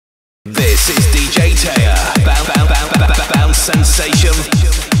This is DJ Tayha. Bounce sensation.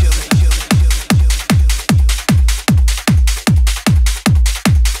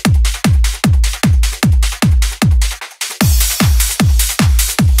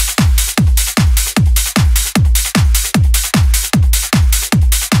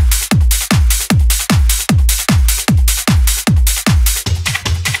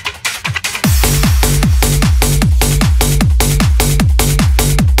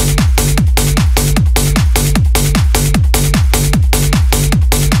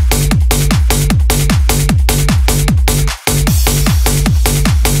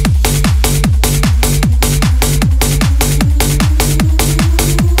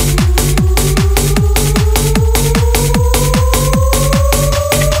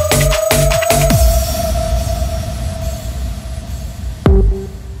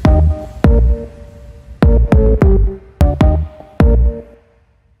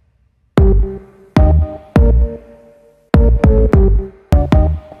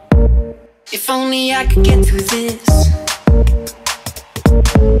 If only I could get through this.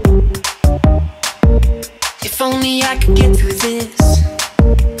 If only I could get through this.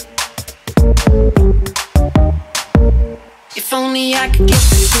 If only I could get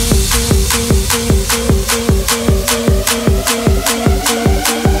through this.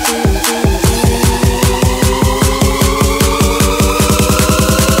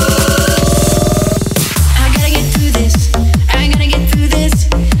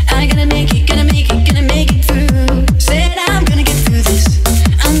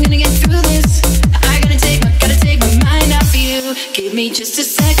 Give me just a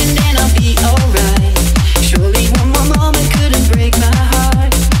second and I'll be alright. Surely one more moment couldn't break my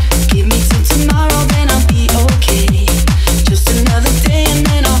heart. Give me till tomorrow, then I'll be okay. Just another day and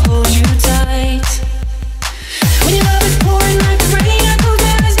then I'll hold you tight. When your love is pouring like the rain, I close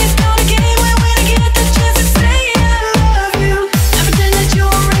my eyes, get down again. When I get the chance to say I love you, I pretend that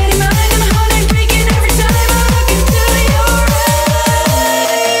you're already mine, and my heart ain't breaking every time I look into your eyes.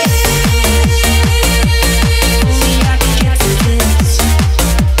 Only I can get through this.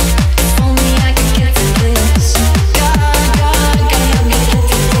 Only I can get through this. God, gotta help me get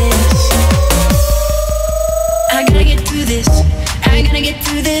through this. I gotta get through this. I gotta get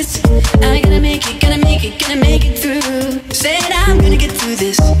through this. I gotta make it, gonna make it, gonna make it through. Said I'm gonna get through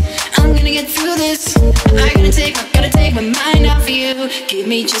this. I'm gonna get through this. I gotta take my mind off of you. Give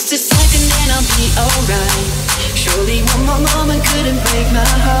me just a second and I'll be alright. Surely one more moment couldn't break my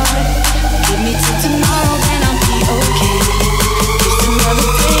heart. Give me till tomorrow, then I'll be okay. Just another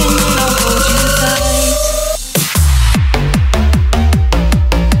day and then I'll hold you tight.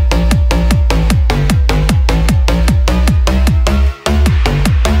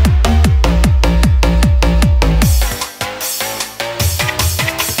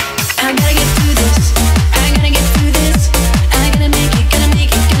 I gotta get through this. I gotta get through this. I gotta make it, gonna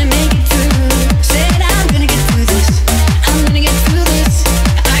make it, gonna make it through. Said I'm gonna get through this. I'm gonna get through this.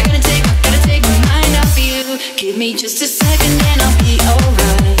 I gotta take my mind off of you. Give me just a second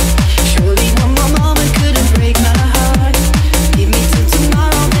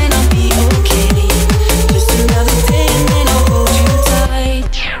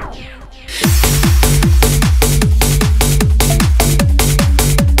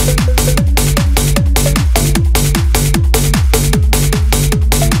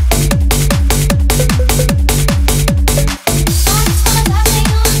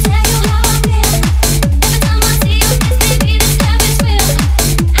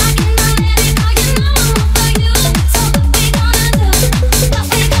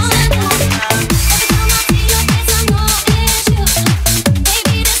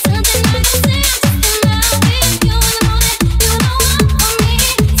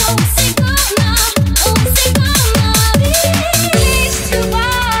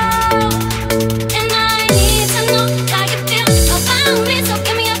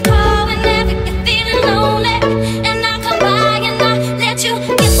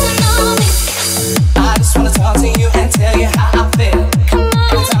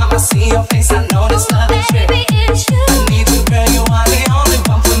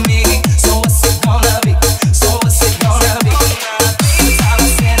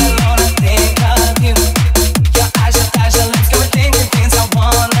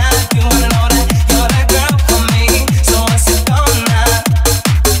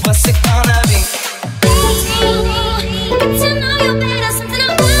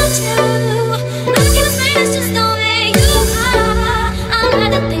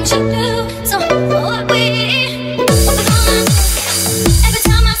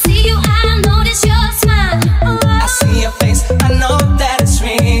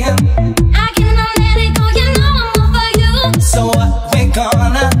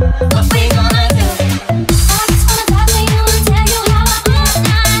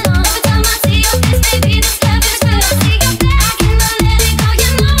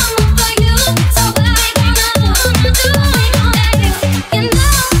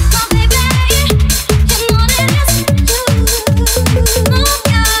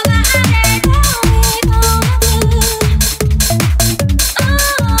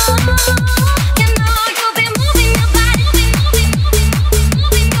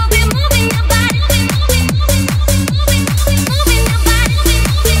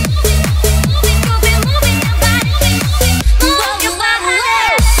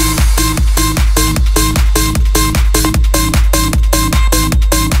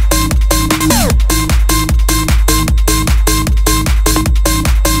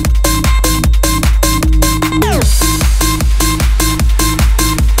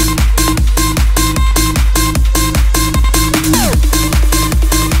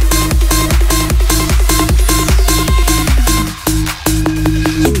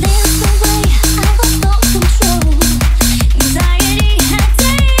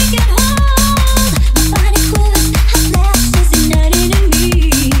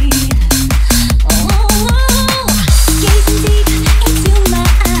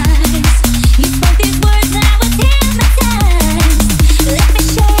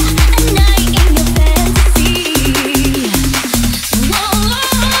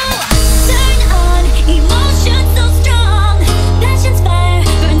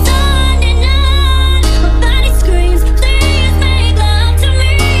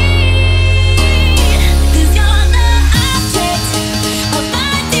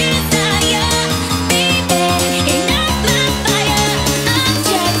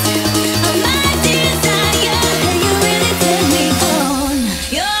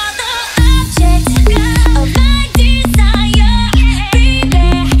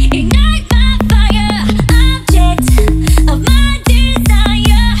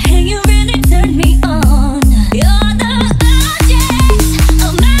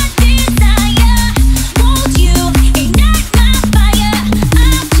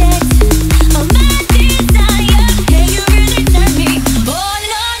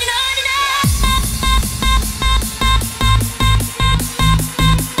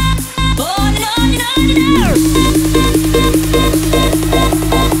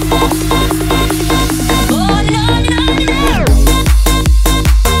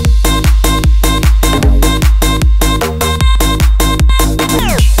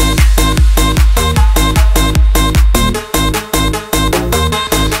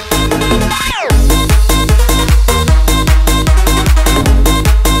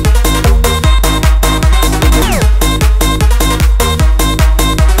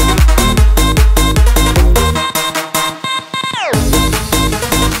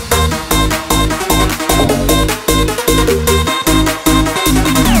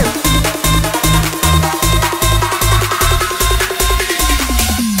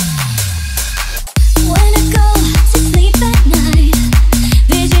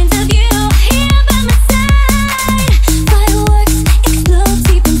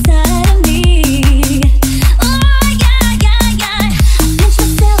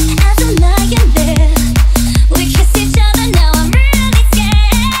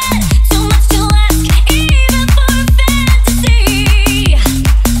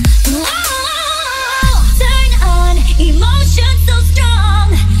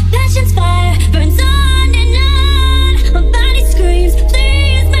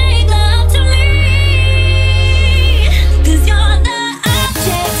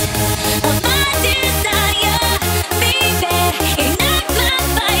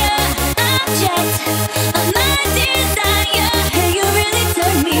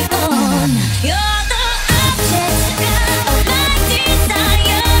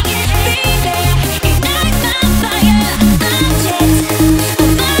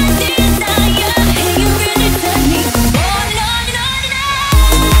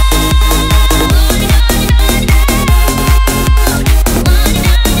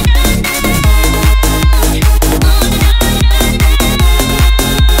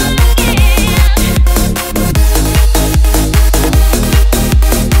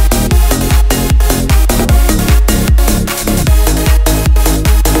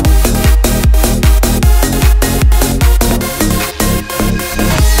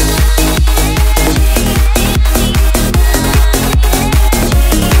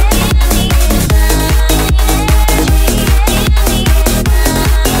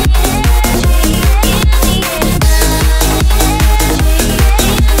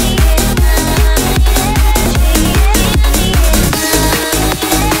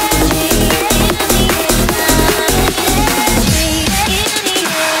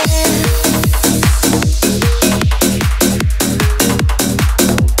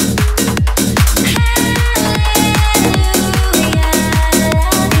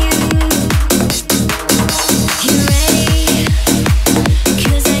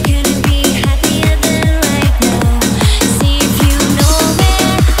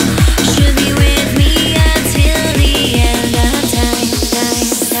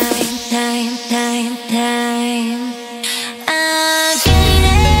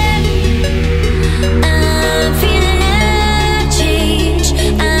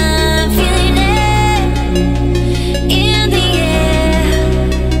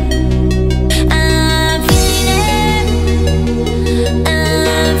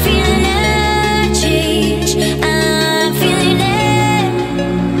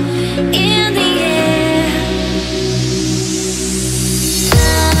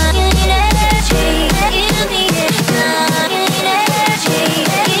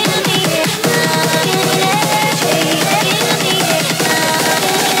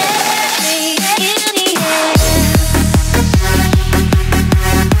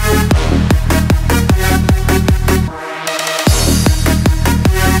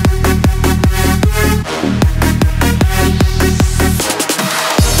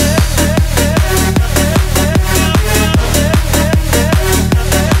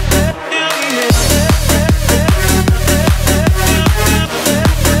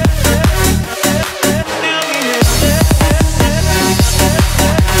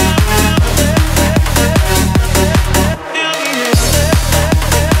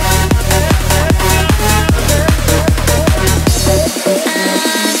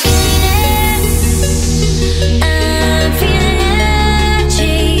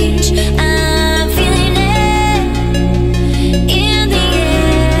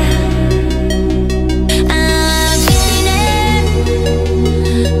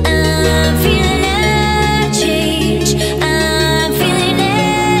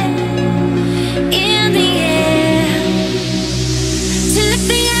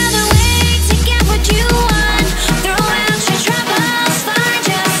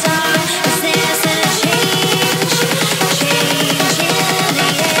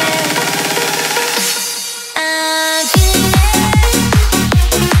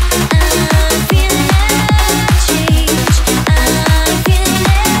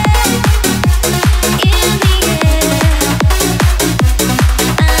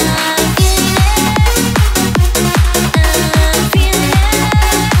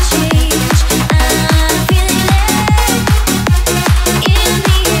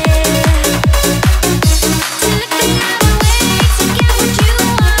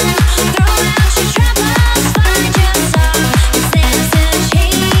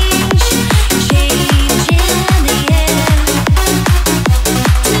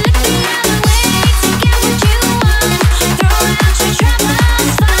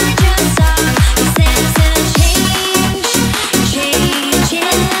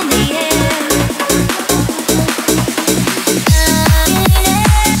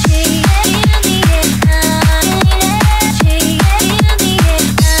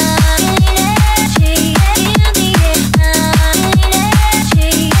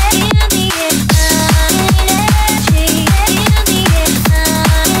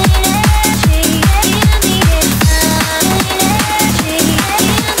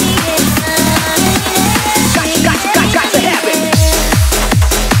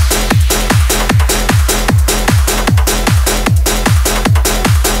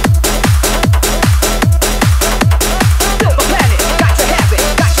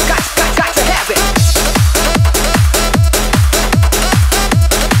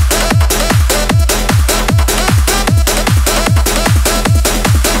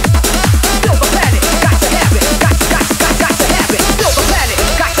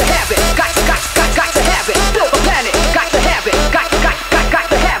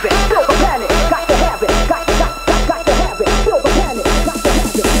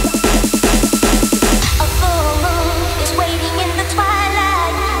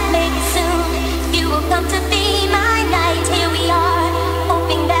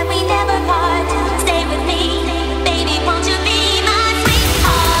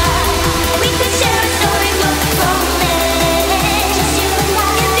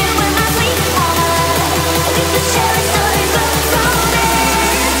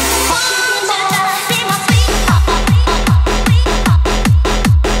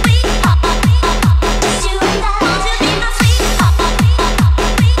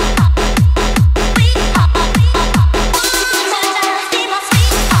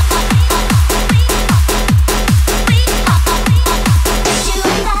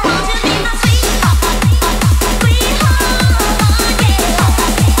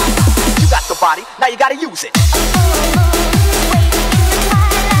gotta use it.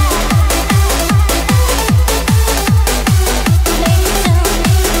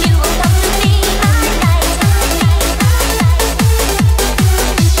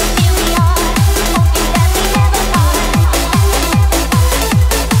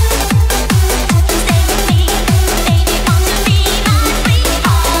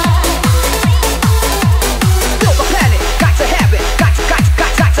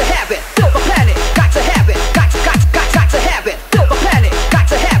 Got to have it, got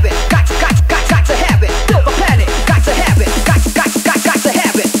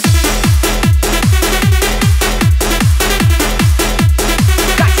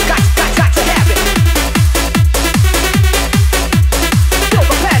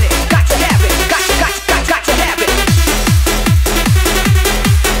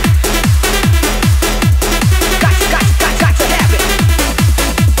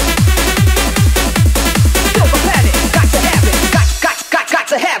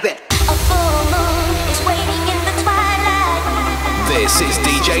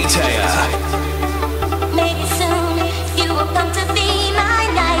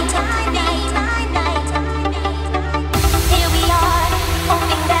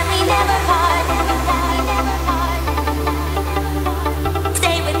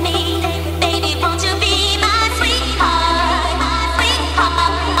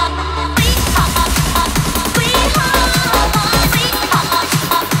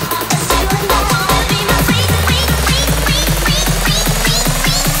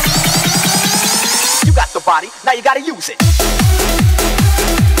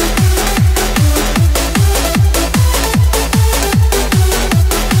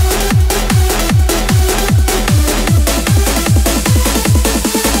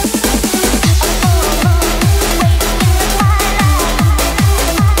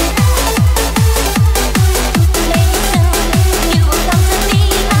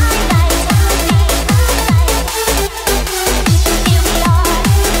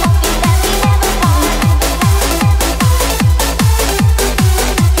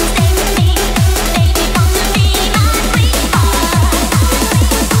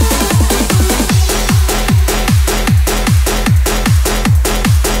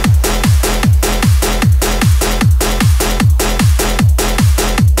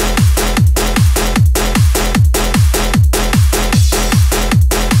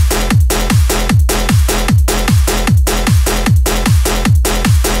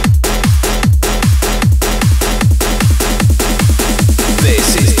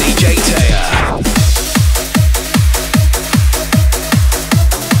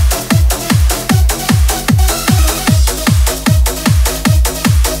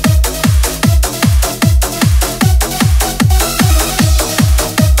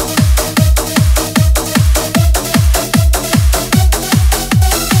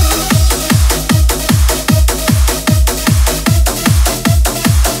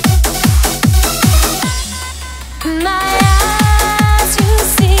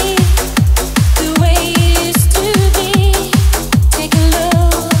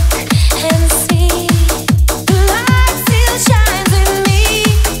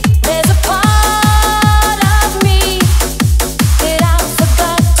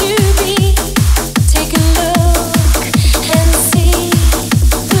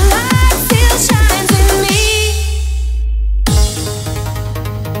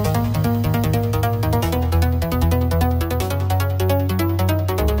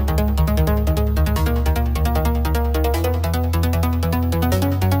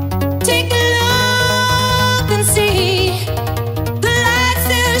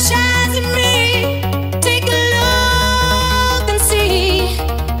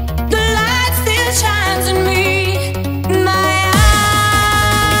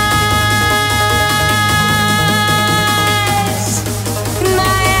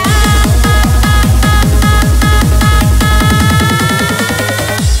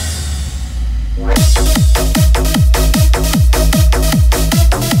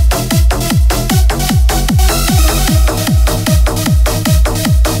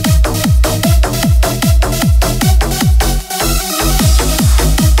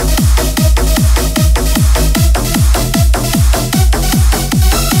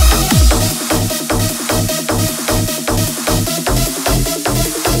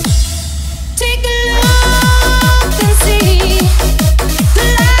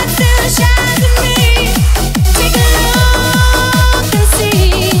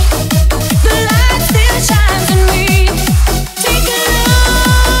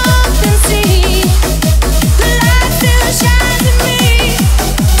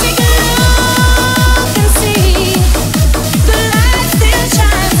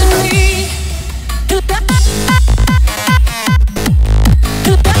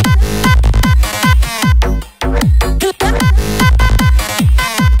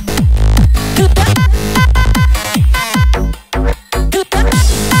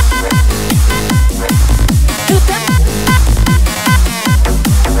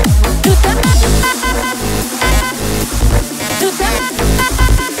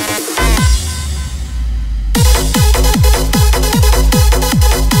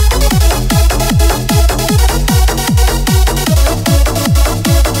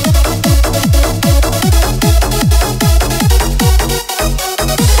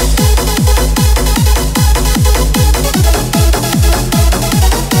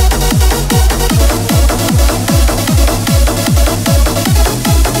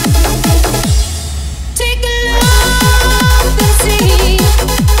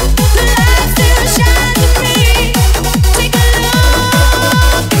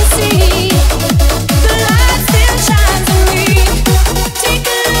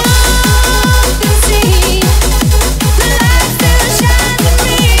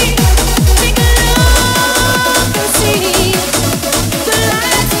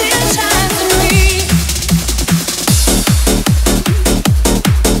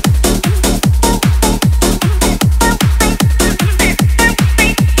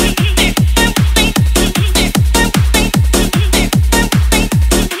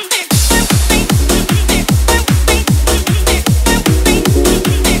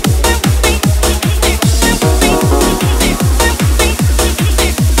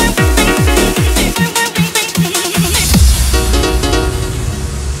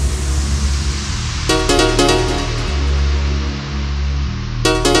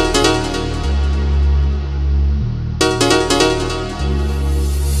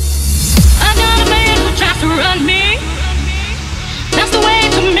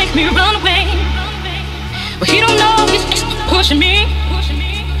pushing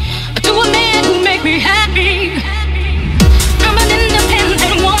me to a man who make me happy. I'm an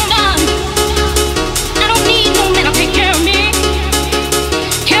independent woman. I don't need no man to take care of me.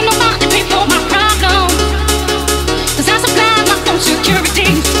 Can't nobody pay for my problems, 'cause I supply my own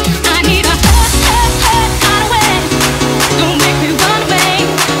security. I need a hideaway. Don't make me run away.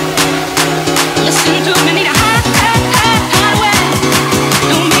 Listen to me, need a hideaway.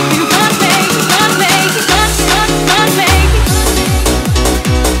 Don't make me run away, run away, run away.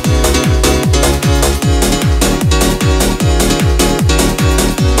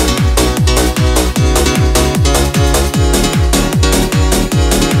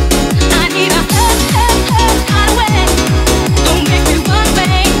 I need a hideaway. Don't make me run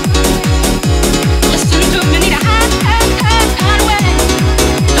away. Listen to me, need a hideaway.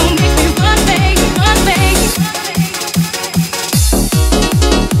 Don't make me run away, run away.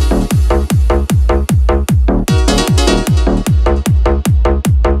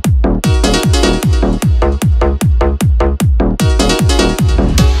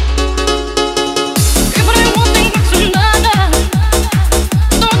 If I ain't one thing, it's another.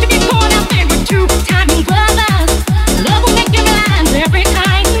 Don't you be going out there with two-timing brothers. Love will make you blind every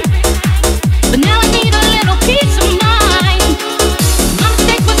time. But now I need a little peace of mind. My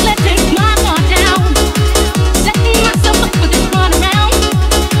mistake was letting my guard down, setting myself up for this runaround.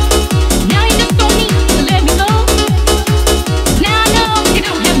 Now you just don't need to let me go. Now I know you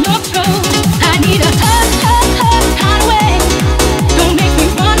don't have no control. I need a hideaway. Don't make me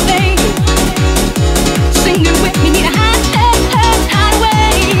run away. Sing it with me, need a hideaway.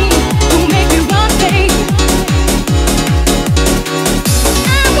 Don't make me run away.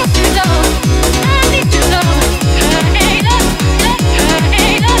 I want you to know, I need you to know, hey, look,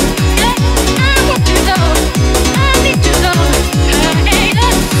 hey, look, I want you to know, I need you to know, hey,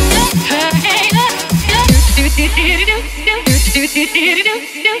 look, hey, look, I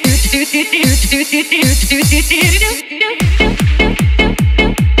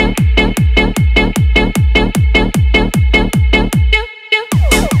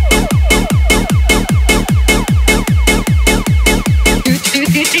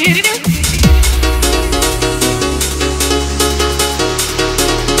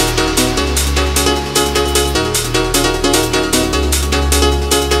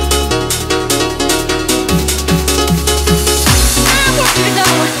want you to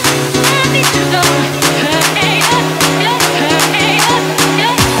know, I need you to know.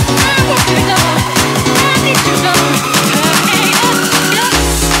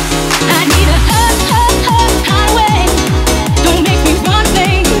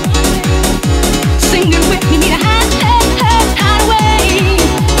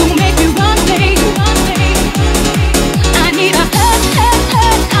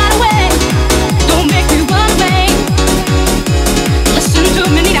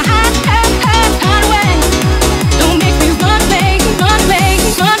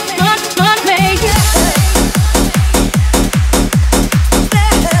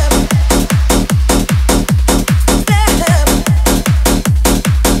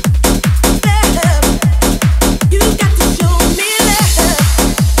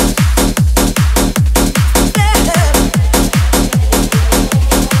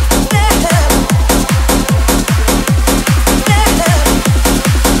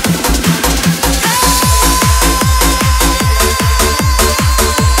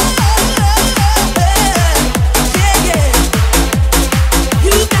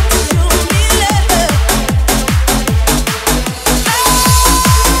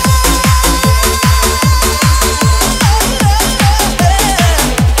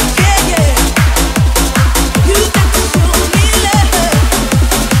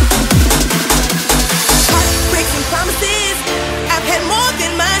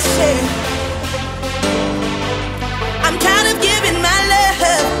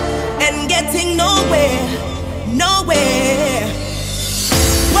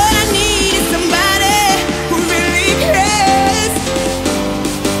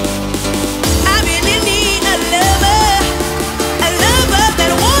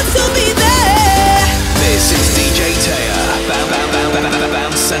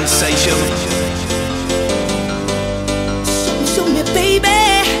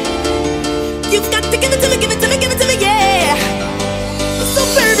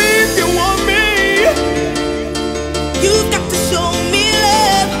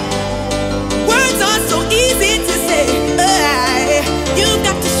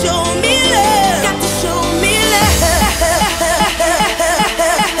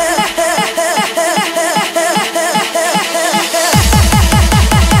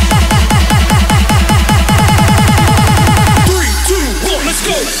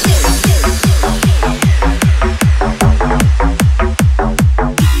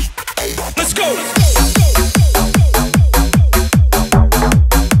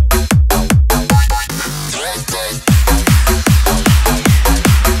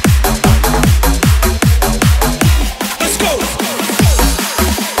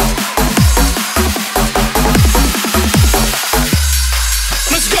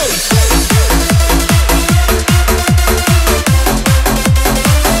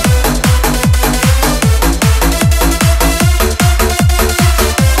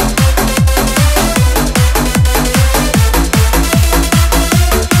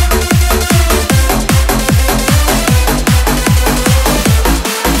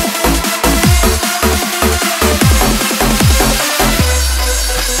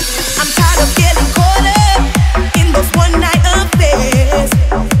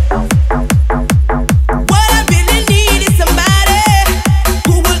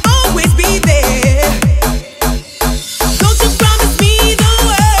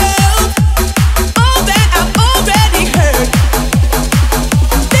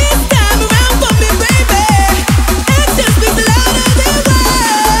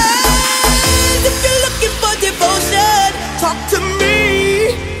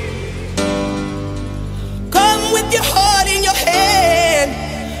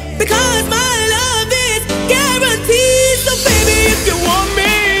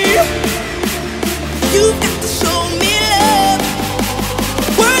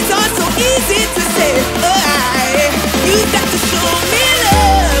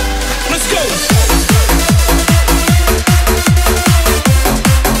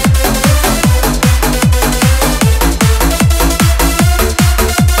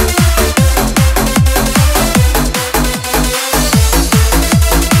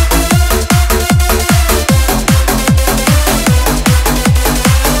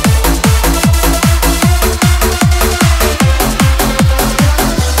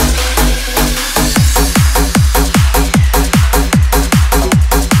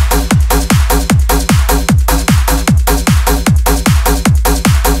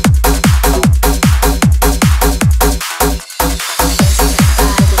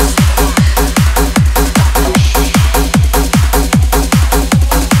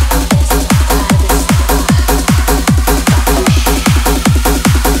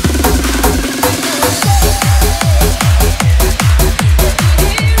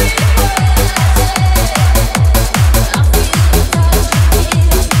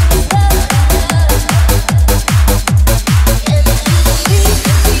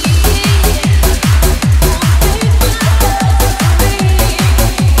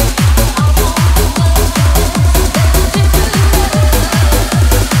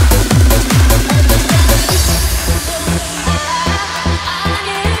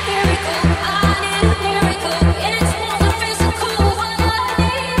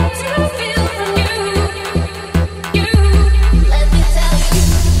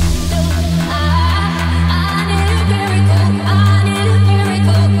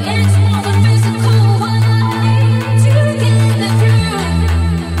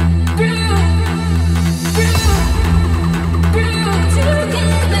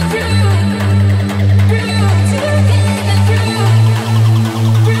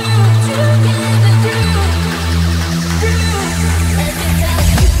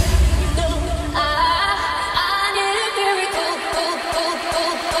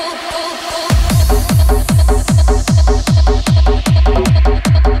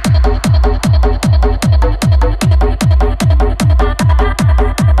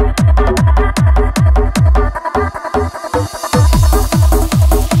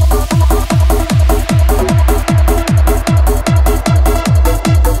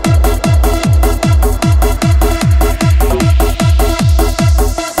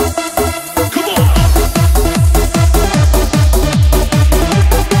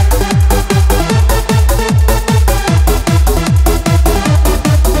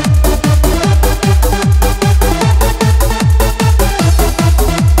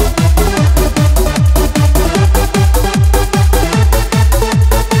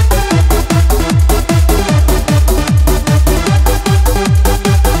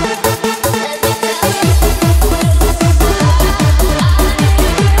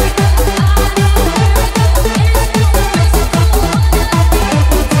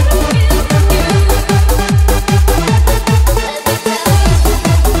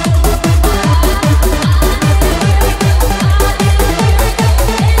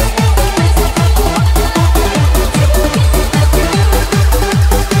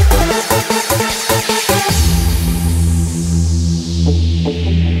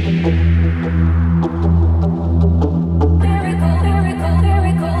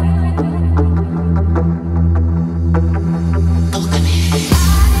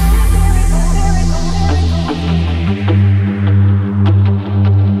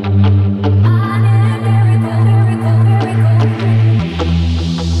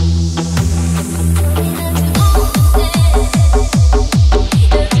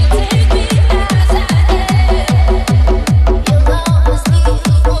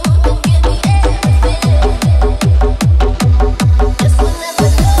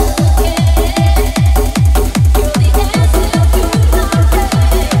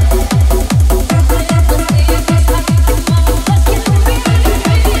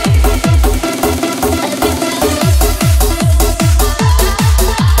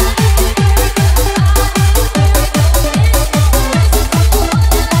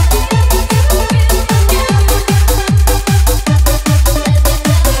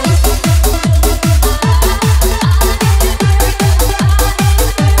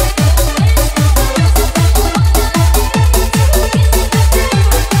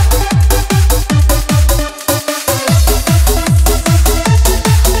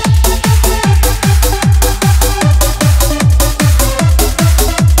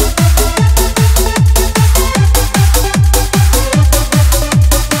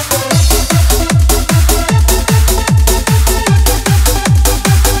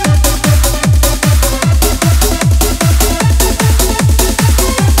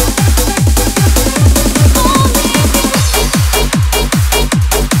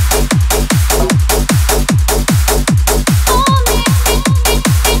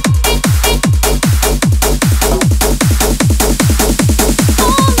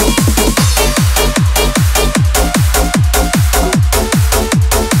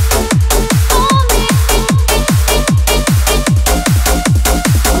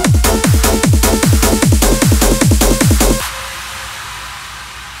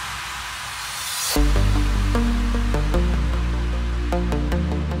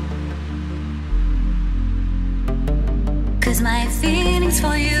 feelings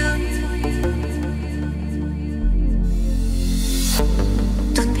for you.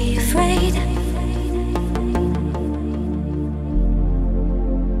 Don't be afraid.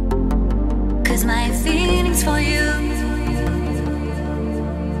 Cause my feelings for you.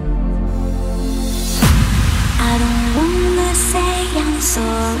 I don't wanna say I'm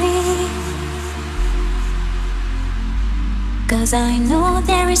sorry, cause I know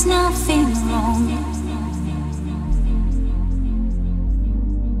there is nothing wrong.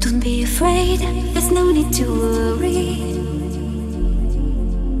 Don't be afraid, there's no need to worry,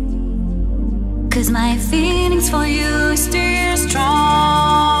 cause my feelings for you are still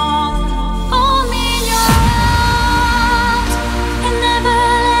strong. Hold me in your arms and never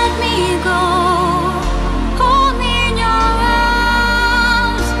let me go. Hold me in your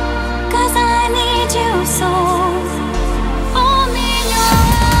arms, cause I need you so. Hold me in your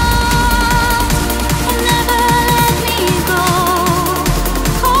arms and never let me go.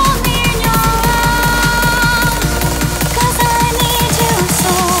 Hold me in your arms, cause I need you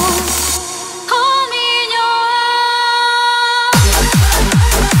so. Hold me in your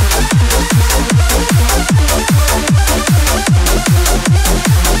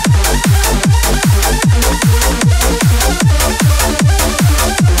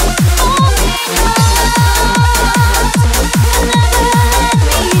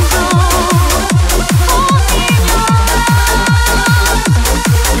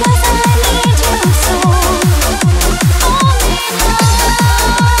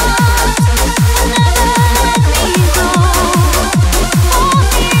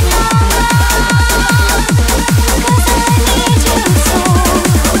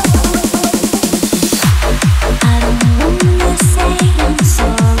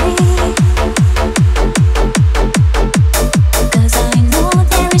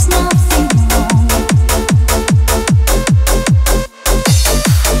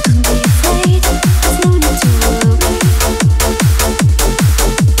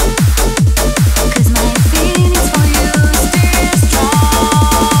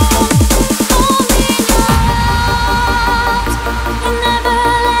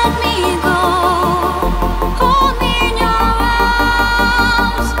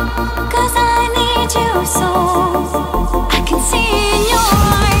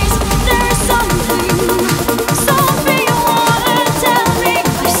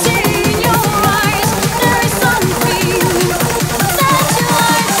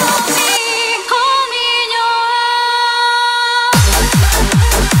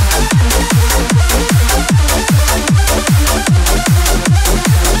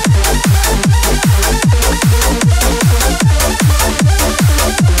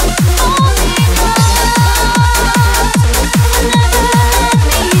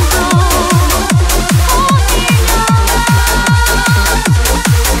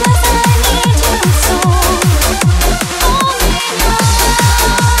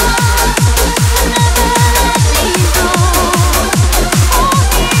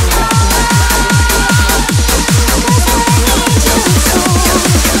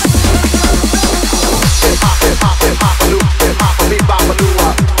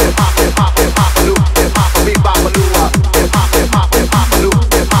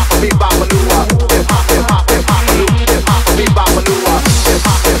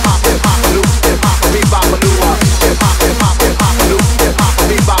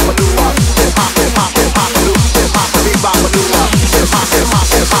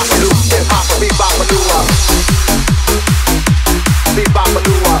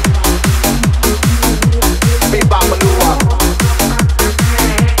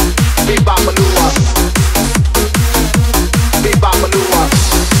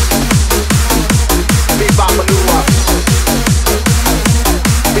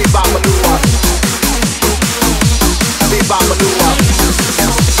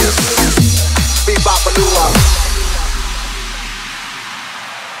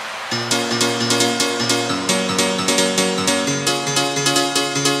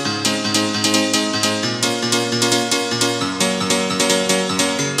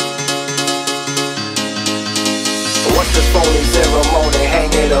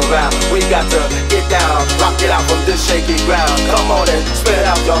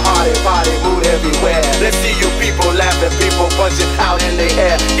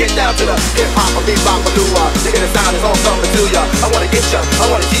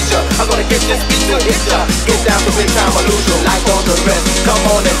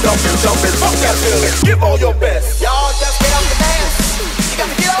Give all your best. Y'all just get up and dance. You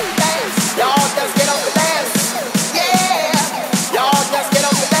gotta get up and dance. Y'all just get up and dance. Yeah. Y'all just get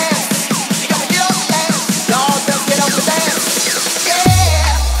up and dance. You gotta get up and dance. Y'all just get up and dance. Yeah.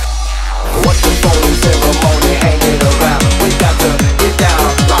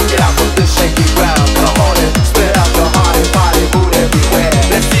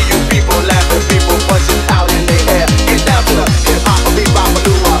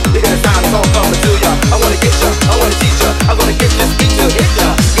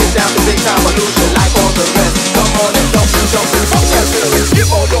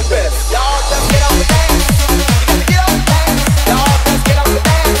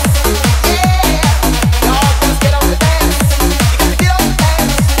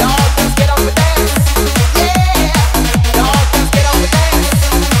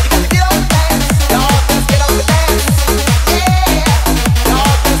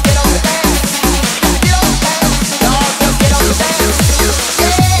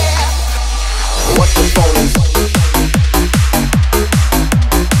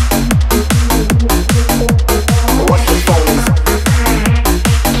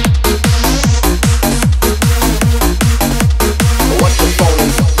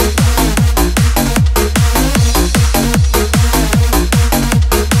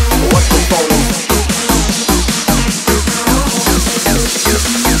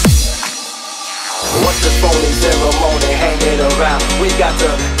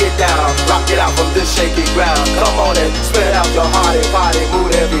 it down, rock it out from this shaky ground. Come on and spread out your heart and party,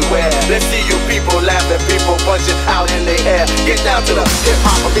 mood everywhere. Let's see you people laughing, people punching out in the air. Get down to the hip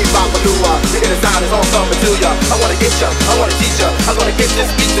hop, bebop, baloo-wah. You hear the sound is on coming to ya. I wanna get ya, I wanna teach ya. I'm gonna get this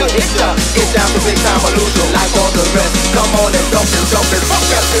beat to hit ya. Get down to big time illusion like all the rest. Come on and dump and jump and fuck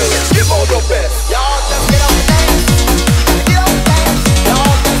that feeling. Give all your best. Y'all just get up and dance. Get up and dance.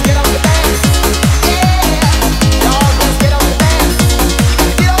 Y'all just get up and dance. Yeah. Y'all just get up and dance.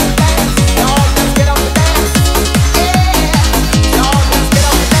 Get up and dance. Y'all just get up and dance. Yeah. Y'all just get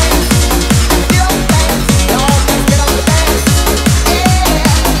up and dance. Get up and dance. Y'all just get up and dance. Yeah.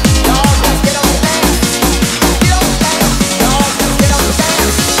 Y'all just get up and dance. Get up and dance. Y'all just get up and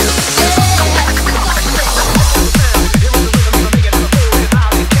dance.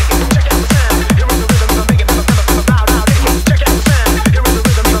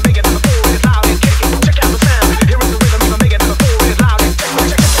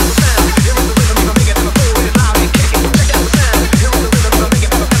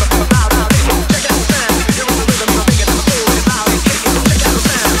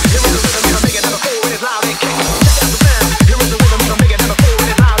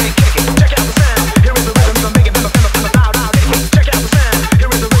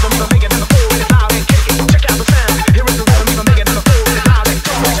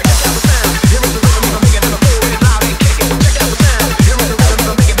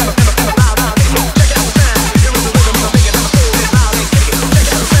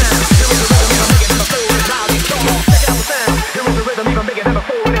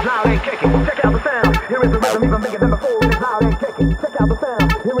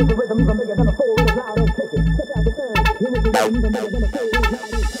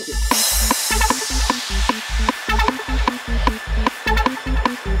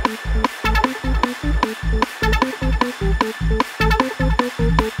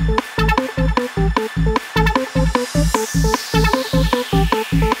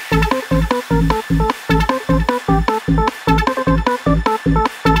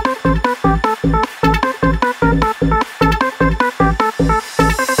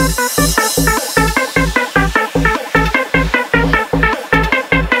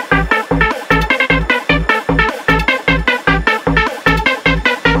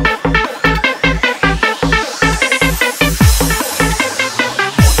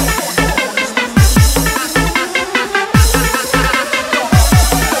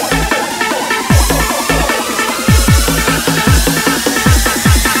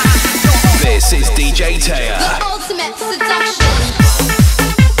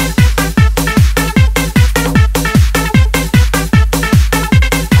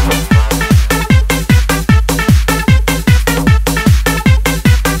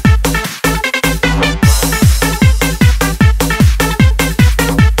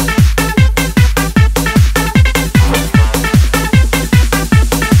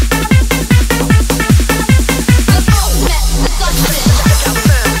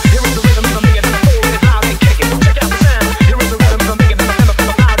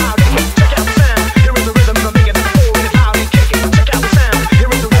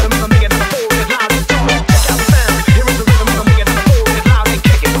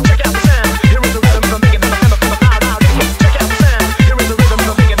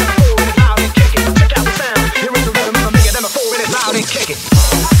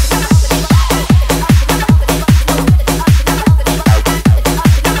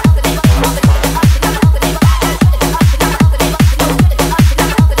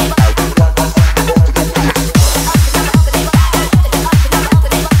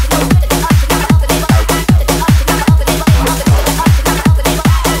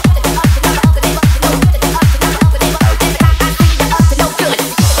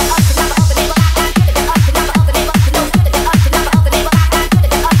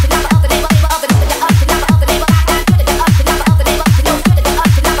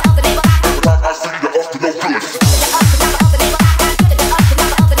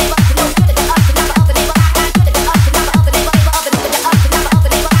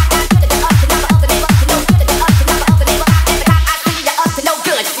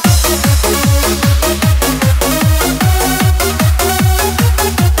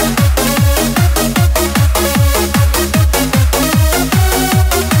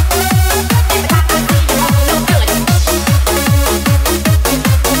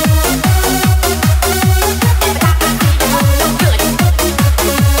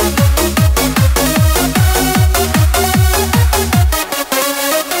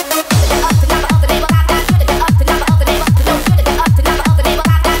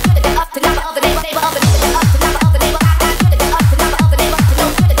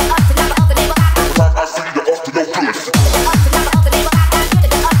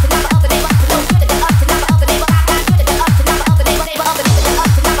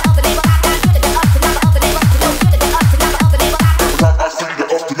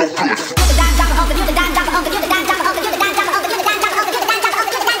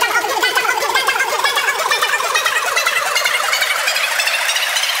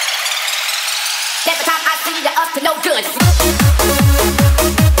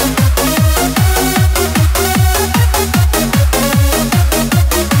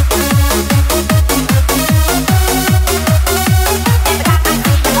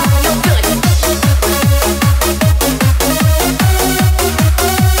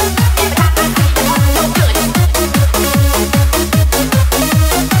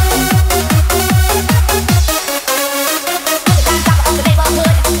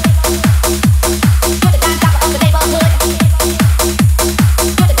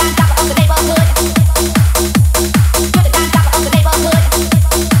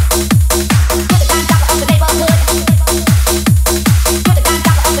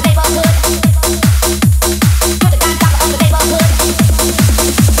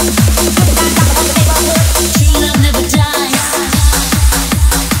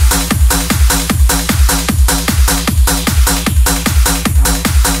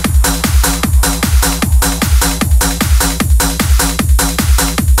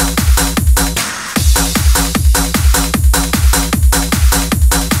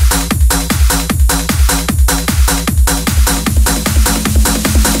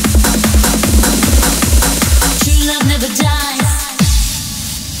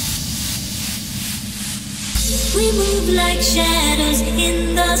 We move like shadows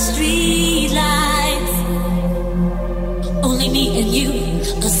in the streetlights. Only me and you,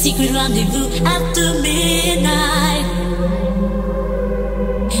 a secret rendezvous after midnight.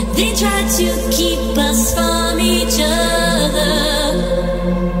 They try to keep us from each other.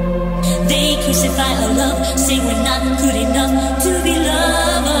 They crucify our love, say we're not good enough to be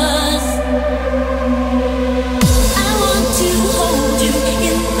lovers. I want to hold you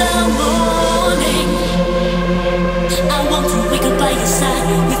in the morning. I want to wake up by your side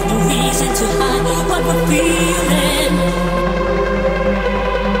with no reason to hide what we're feeling.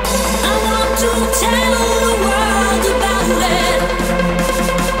 I want to tell the world about it.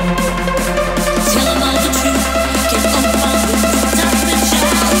 Tell them all the truth. Get up on the rooftop and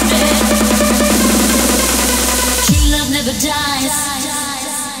shout it. True love never dies.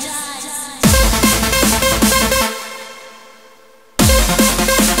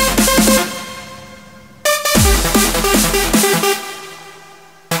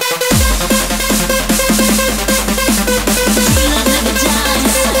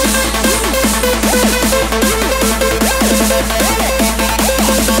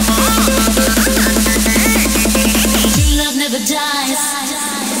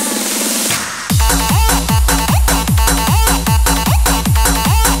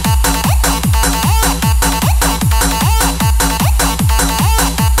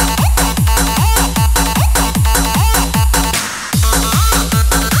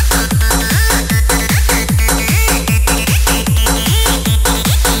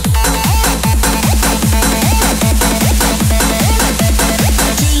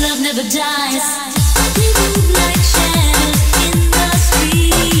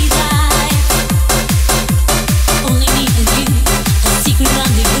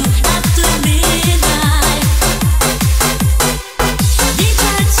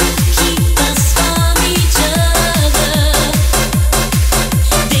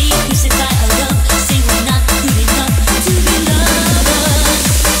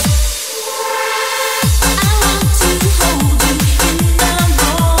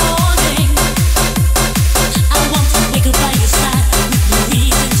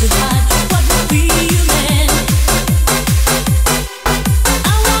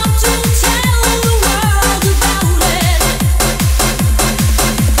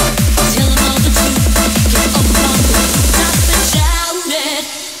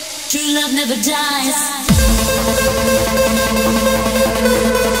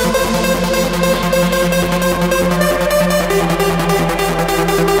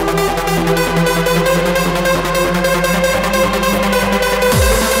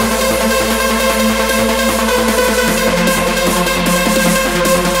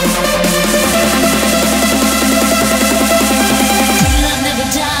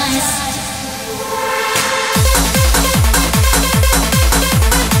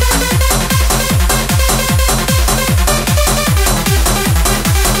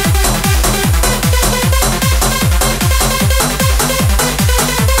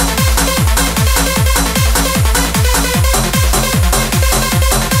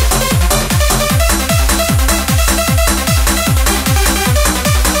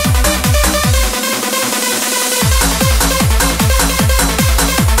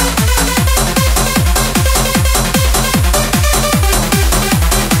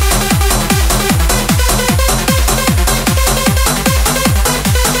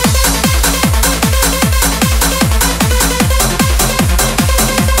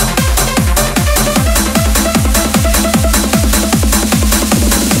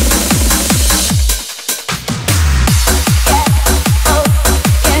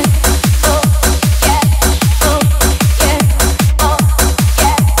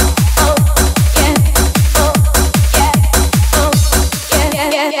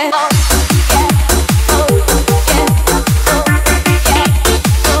 Yeah.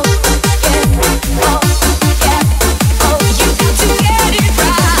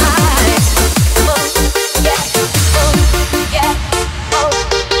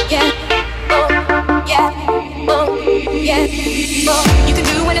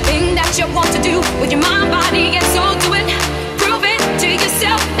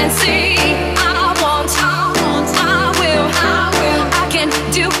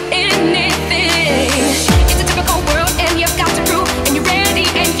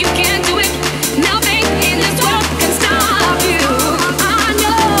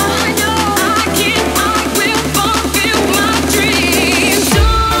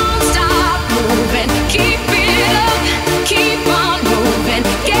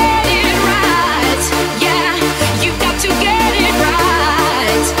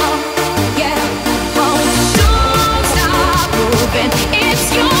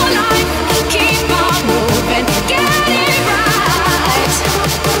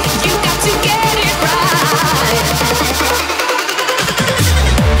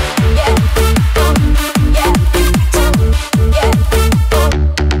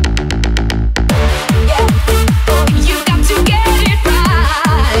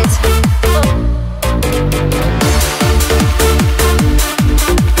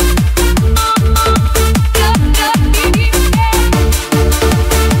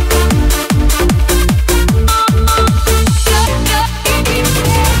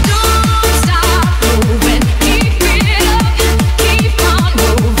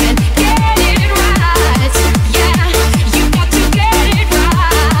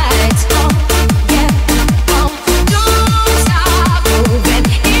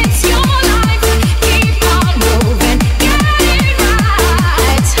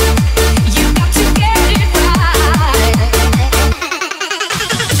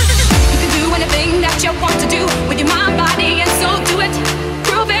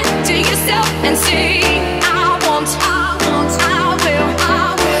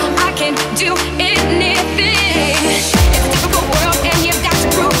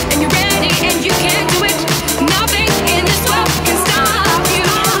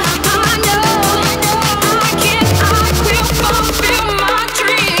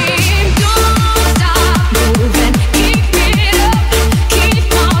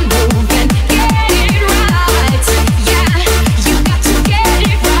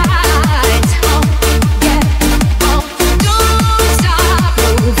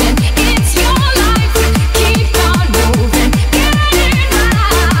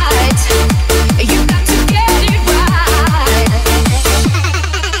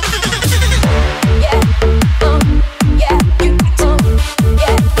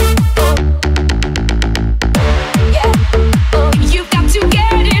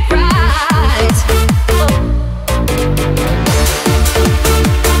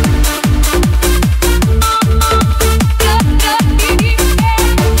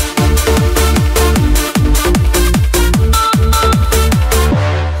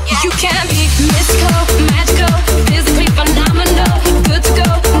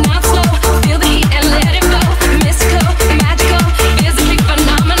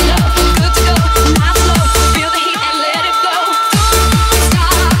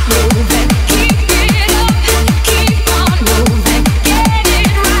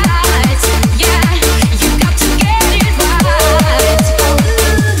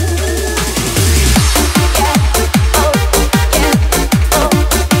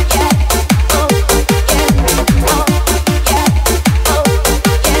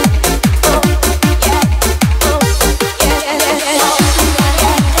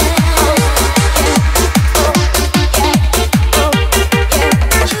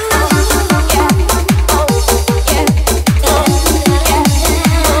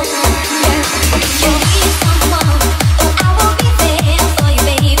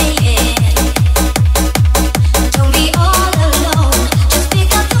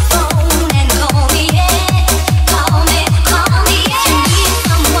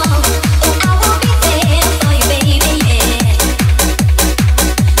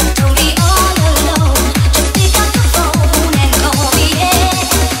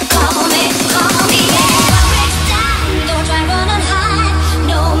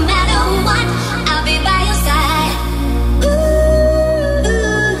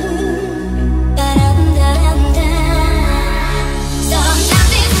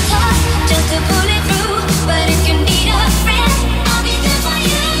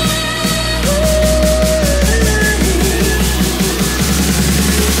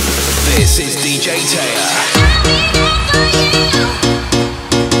 This is DJ Tayha.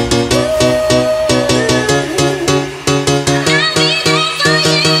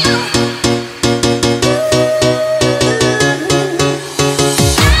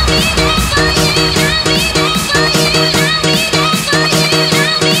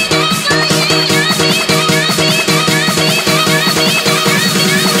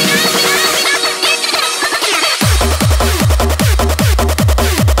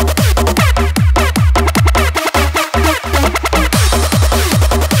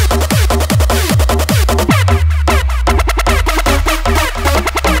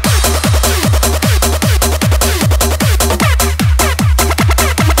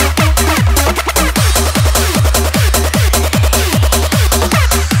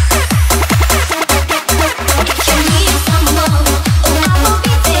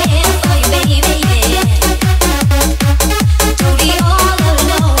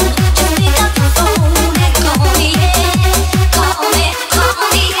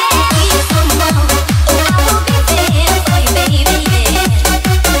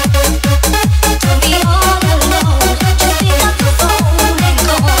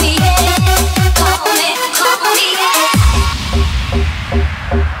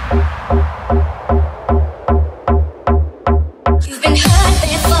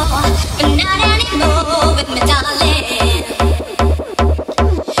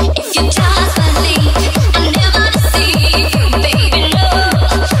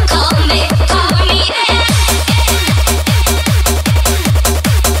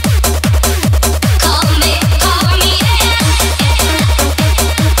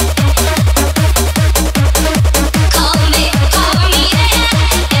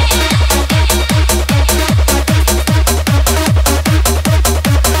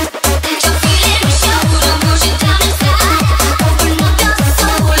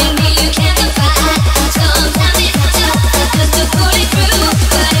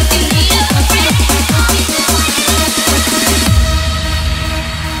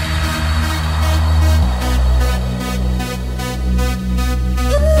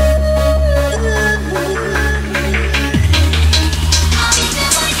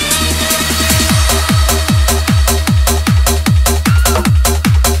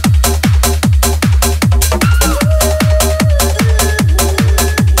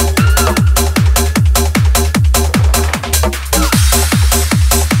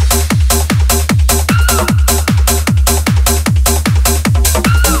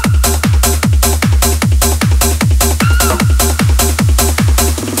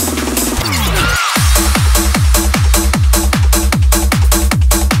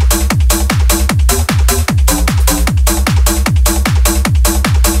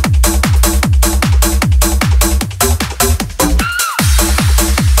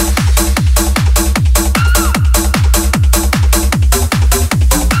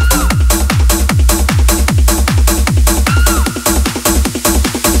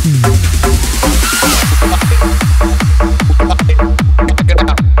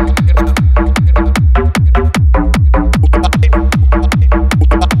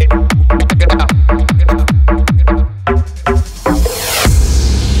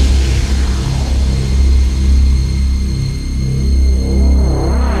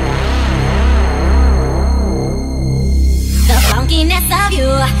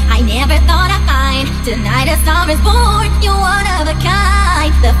 Tonight a star is born, you're one of a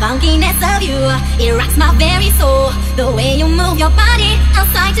kind. The funkiness of you, it rocks my very soul. The way you move your body, I'm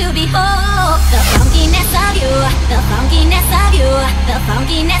sight to behold. The funkiness of you, the funkiness of you, the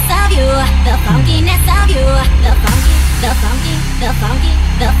funkiness of you, the funkiness of you, the funky, the funky, the funky,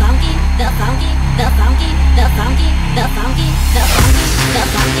 the funky, the funky, the funky, the funky, the funky, the funky, the funky, the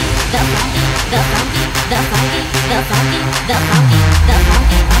funky, the funky, the funky, the funky, the funky, the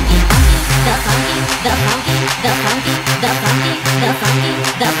funky, funky, funky, the funky, the funky, the funky, the funky, the funky,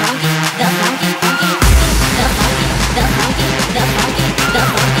 the funky, the funky, funky, the funky, the funky, the funky, the funky, the funky, the funky, the funky, funky, the funky, the funky, the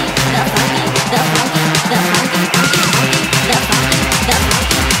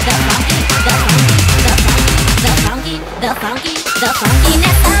funky, the funky, the funky, the funky, the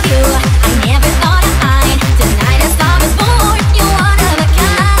funkiness of you. I never thought I'd find. Tonight a star is born. You're one of a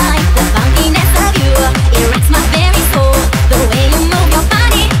kind. The funkiness of you, it rocks my very soul. The way you move your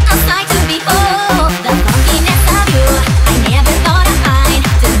body, I'm sight to behold. The funkiness of you.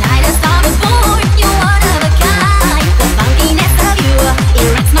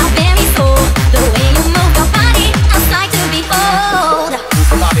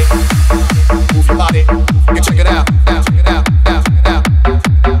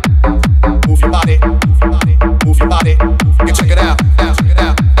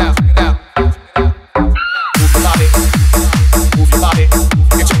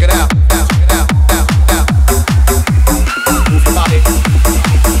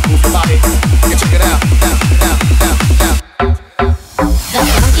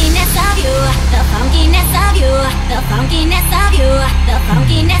 the funkiness of you, the funkiness of you, the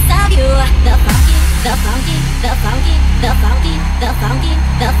funkiness of you, the funky, the funky, the funky, the funky, the funky,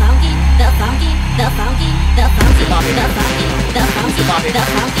 the funky, the funky, the funky, the funky, the funky, the funky, the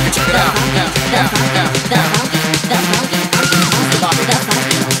funky, check it out, the funky, the funky, the funky, the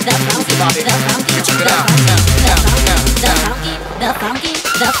funky, the funky, the funky, check it out, the funky, the funky,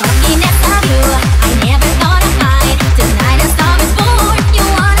 the funkiness of you. I never thought I'd find tonight a star is born. You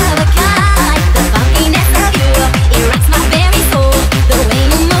one of a kind. The funkiness of you, it wrecks my very soul. The way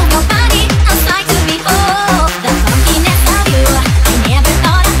you move your body, I'm sight to behold. The funkiness of you, I never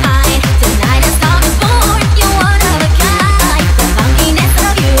thought I'd find tonight a star is born. You one of a kind. The funkiness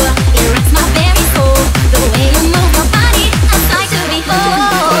of you, it wrecks my very soul. The way you move your body, I'm sight to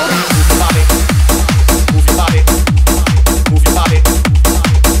behold. Move your body, move your body,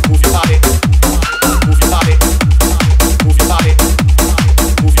 move your body, move your body.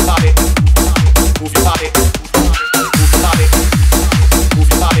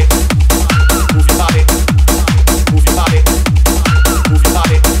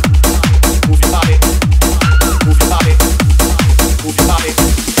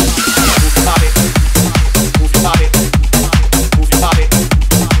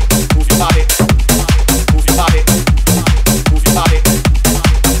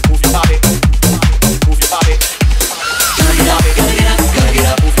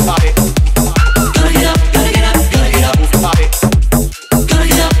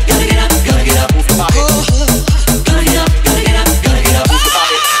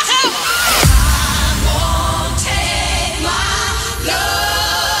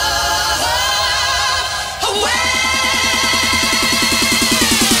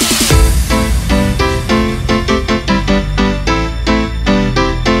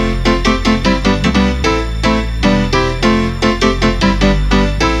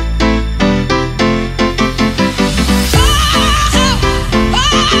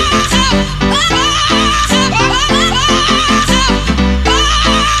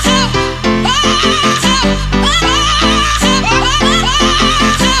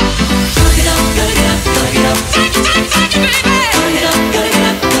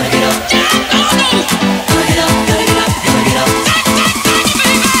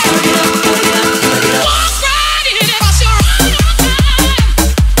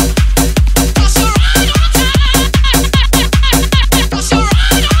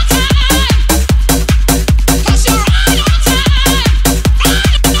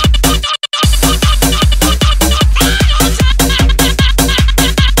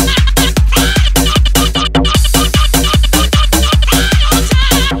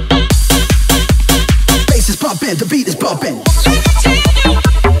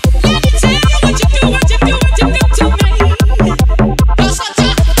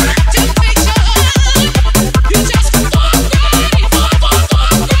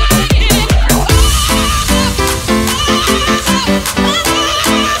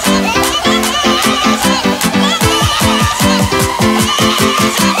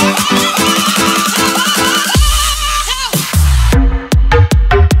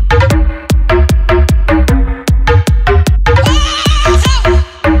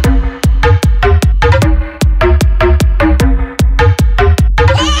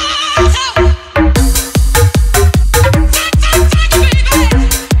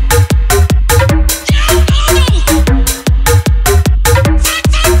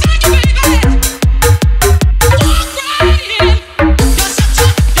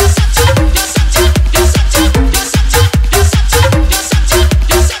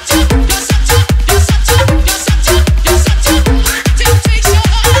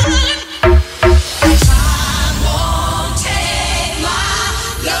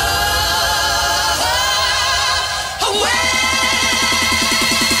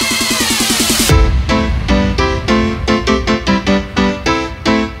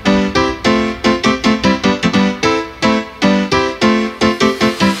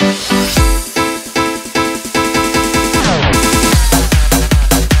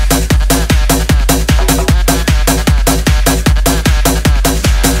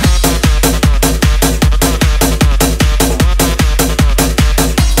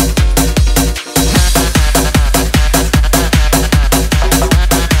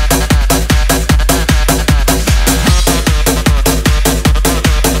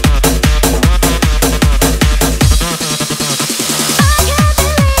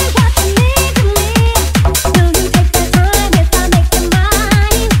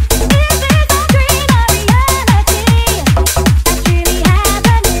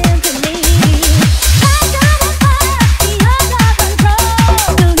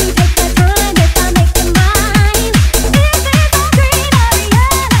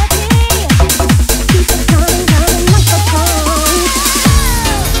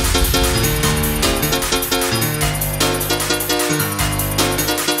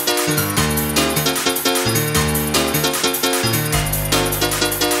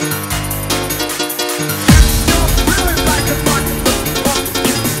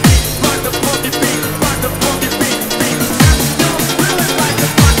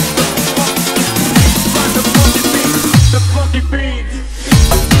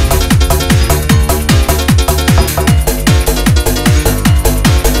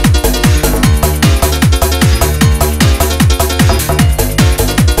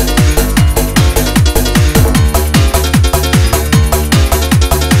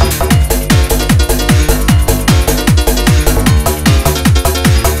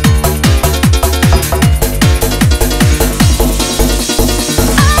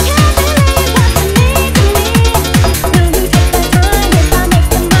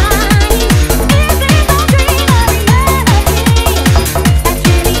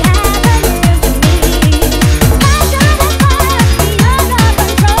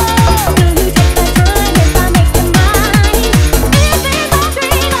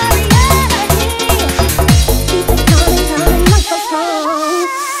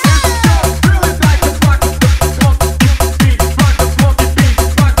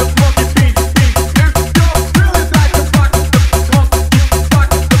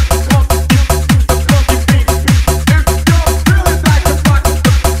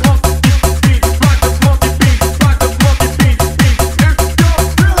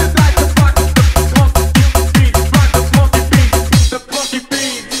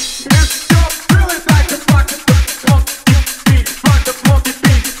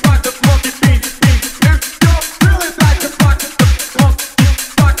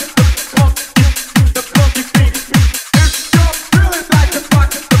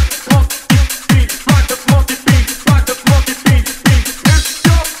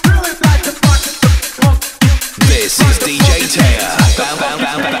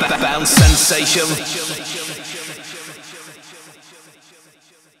 sensation.